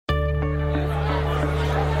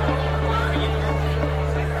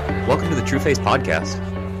True Faith Podcast.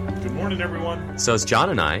 Good morning, everyone. So it's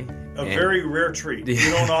John and I. Very rare treat. You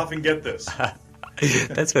don't often get this.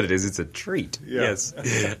 That's what it is. It's a treat. Yeah. Yes.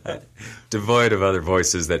 Devoid of other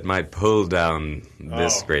voices that might pull down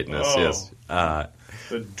this greatness. Yes.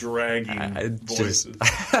 The dragging voices.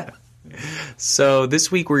 So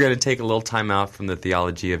this week we're going to take a little time out from the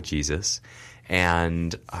theology of Jesus.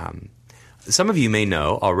 And some of you may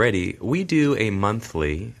know already, we do a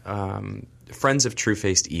monthly Friends of True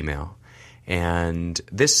Faith email. And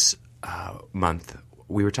this month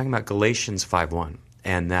we were talking about Galatians 5:1.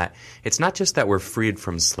 And that it's not just that we're freed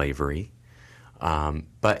from slavery,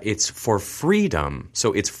 but it's for freedom.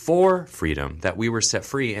 So it's for freedom that we were set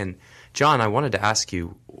free. And John, I wanted to ask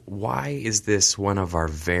you, why is this one of our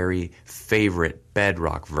very favorite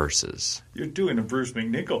bedrock verses? You're doing a Bruce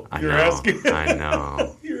McNichol. I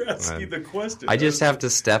know. You're asking the question. I just have to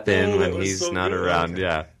step in when he's so not good. around.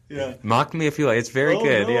 Yeah. Yeah. Mock me if you like. It's very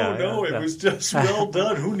good. No, it was just well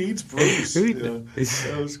done. Who needs Bruce? Who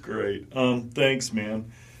That was great. Thanks,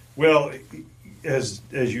 man. Well, as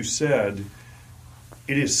you said,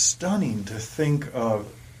 it is stunning to think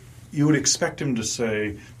of. You would expect him to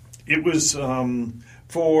say, it was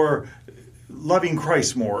for loving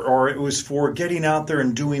Christ more, or it was for getting out there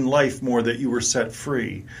and doing life more that you were set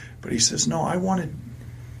free. But he says, no, I wanted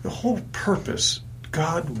the whole purpose.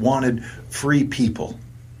 God wanted free people.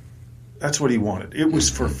 That's what he wanted. It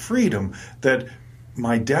was for freedom that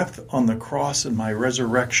my death on the cross and my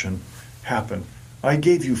resurrection happened. I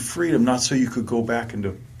gave you freedom not so you could go back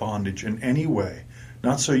into bondage in any way,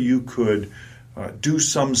 not so you could do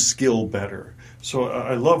some skill better. So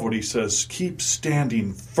I love what he says, keep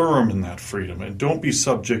standing firm in that freedom and don't be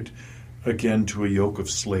subject again to a yoke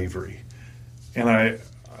of slavery. And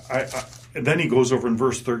and then he goes over in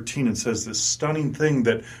verse 13 and says this stunning thing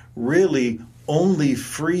that really only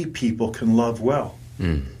free people can love well.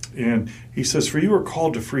 And he says, for you are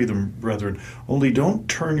called to freedom, brethren, only don't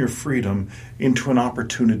turn your freedom into an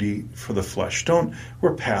opportunity for the flesh.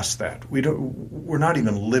 We're past that. We're not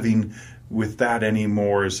even living with that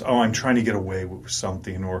anymore as, I'm trying to get away with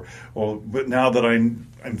something, but now that I'm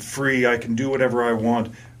free, I can do whatever I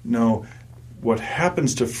want. No, what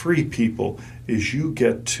happens to free people is you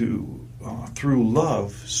get to, through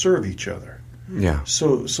love, serve each other. Yeah.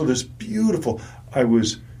 So this beautiful, I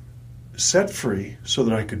was set free so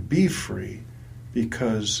that I could be free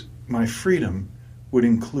because my freedom would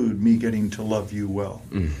include me getting to love you well.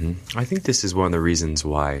 Mm-hmm. I think this is one of the reasons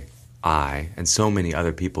why I and so many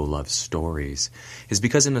other people love stories, is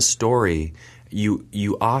because in a story,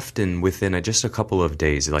 you often within just a couple of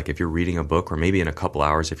days, like if you're reading a book or maybe in a couple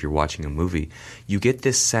hours if you're watching a movie, you get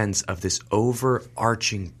this sense of this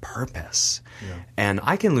overarching purpose. Yeah. And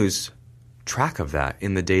I can lose track of that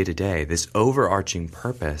in the day-to-day, this overarching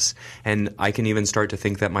purpose. And I can even start to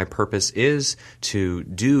think that my purpose is to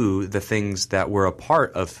do the things that were a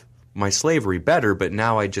part of my slavery better, but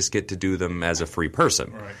now I just get to do them as a free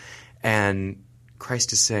person. Right. And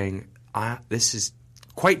Christ is saying, this is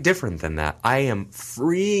quite different than that. I am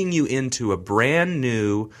freeing you into a brand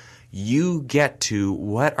new,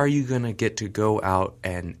 what are you going to get to go out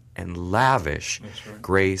and lavish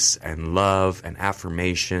grace and love and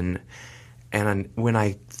affirmation. And when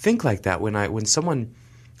I think like that, when my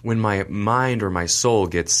mind or my soul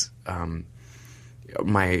gets, when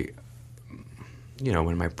my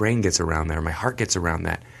brain gets around that or my heart gets around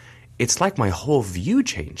that, it's like my whole view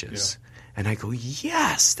changes. Yeah. And I go,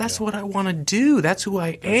 yes, that's what I want to do. That's who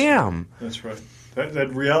I am. Right. That's right. That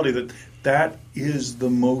reality that is the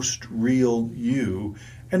most real you.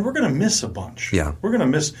 And we're going to miss a bunch. Yeah. We're going to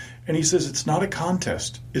miss. And he says it's not a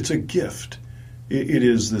contest. It's a gift. It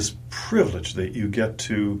is this privilege that you get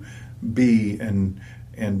to be and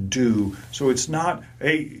do. So it's not,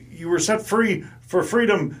 hey, you were set free for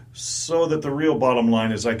freedom so that the real bottom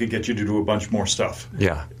line is I could get you to do a bunch more stuff.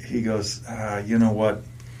 Yeah. He goes, you know what?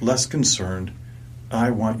 Less concerned.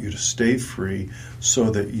 I want you to stay free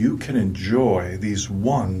so that you can enjoy these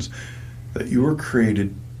ones that you were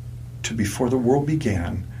created to before the world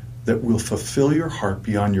began, that will fulfill your heart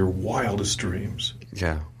beyond your wildest dreams.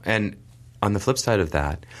 Yeah. And on the flip side of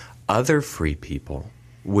that, other free people,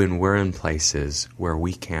 when we're in places where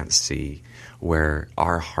we can't see, where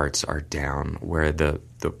our hearts are down, where the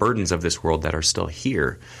burdens of this world that are still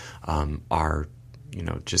here are,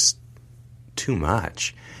 just too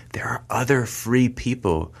much, there are other free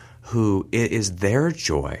people who it is their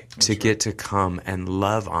joy to get to come and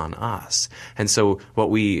love on us. And so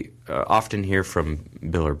what we often hear from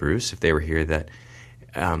Bill or Bruce, if they were here, that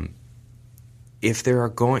if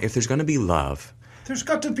there's going to be love, There's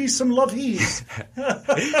got to be some love-ease.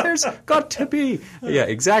 There's got to be. Yeah,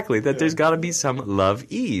 exactly. That there's got to be some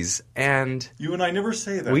love-ease. And you and I never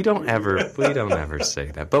say that. We don't ever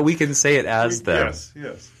say that. But we can say it as them.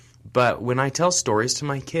 Yes. But when I tell stories to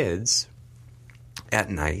my kids at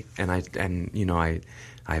night,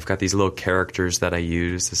 I've got these little characters that I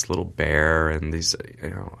use, this little bear and these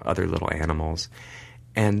other little animals.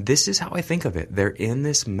 And this is how I think of it. They're in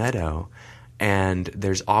this meadow, and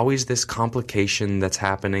there's always this complication that's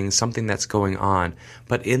happening, something that's going on.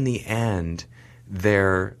 But in the end,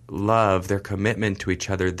 their love, their commitment to each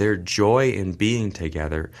other, their joy in being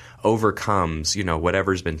together overcomes,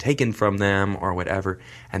 whatever's been taken from them or whatever.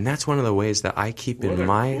 And that's one of the ways that I keep in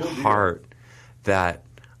my heart that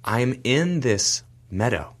I'm in this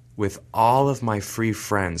meadow with all of my free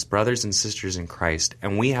friends, brothers and sisters in Christ,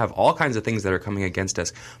 and we have all kinds of things that are coming against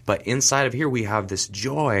us. But inside of here, we have this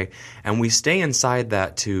joy, and we stay inside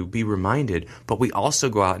that to be reminded, but we also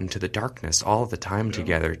go out into the darkness all the time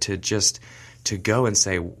together to go and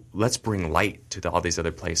say, let's bring light to all these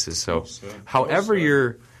other places. So however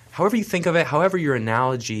you think of it, however your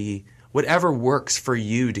analogy, whatever works for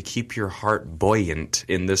you to keep your heart buoyant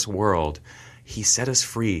in this world, He set us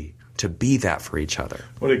free to be that for each other.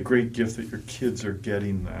 What a great gift that your kids are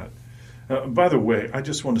getting that. By the way, I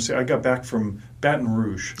just want to say, I got back from Baton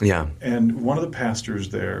Rouge. Yeah. And one of the pastors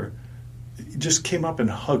there just came up and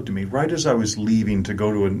hugged me right as I was leaving to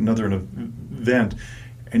go to another event.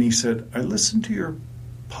 And he said, I listen to your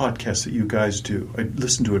podcast that you guys do. I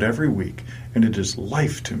listen to it every week, and it is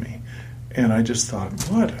life to me. And I just thought,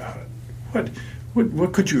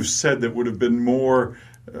 what could you have said that would have been more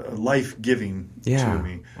life-giving to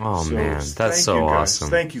me? Oh, man, that's so awesome.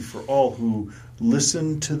 Thank you for all who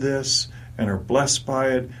listen to this and are blessed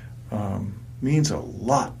by it. Means a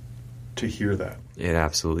lot to hear that. It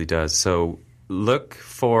absolutely does. So look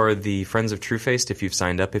for the Friends of Truefaced if you've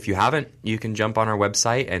signed up. If you haven't, you can jump on our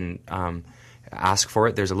website and ask for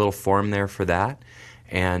it. There's a little form there for that.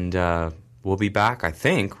 And we'll be back, I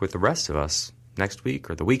think, with the rest of us next week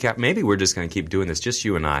or the week after. Maybe we're just going to keep doing this, just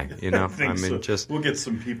you and I. We'll get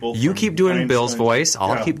some people. You keep doing Bill's voice.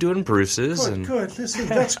 I'll keep doing Bruce's. Good. Listen,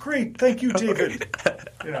 that's great. Thank you, David.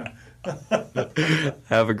 Yeah.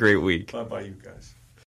 Have a great week. Bye-bye, you guys.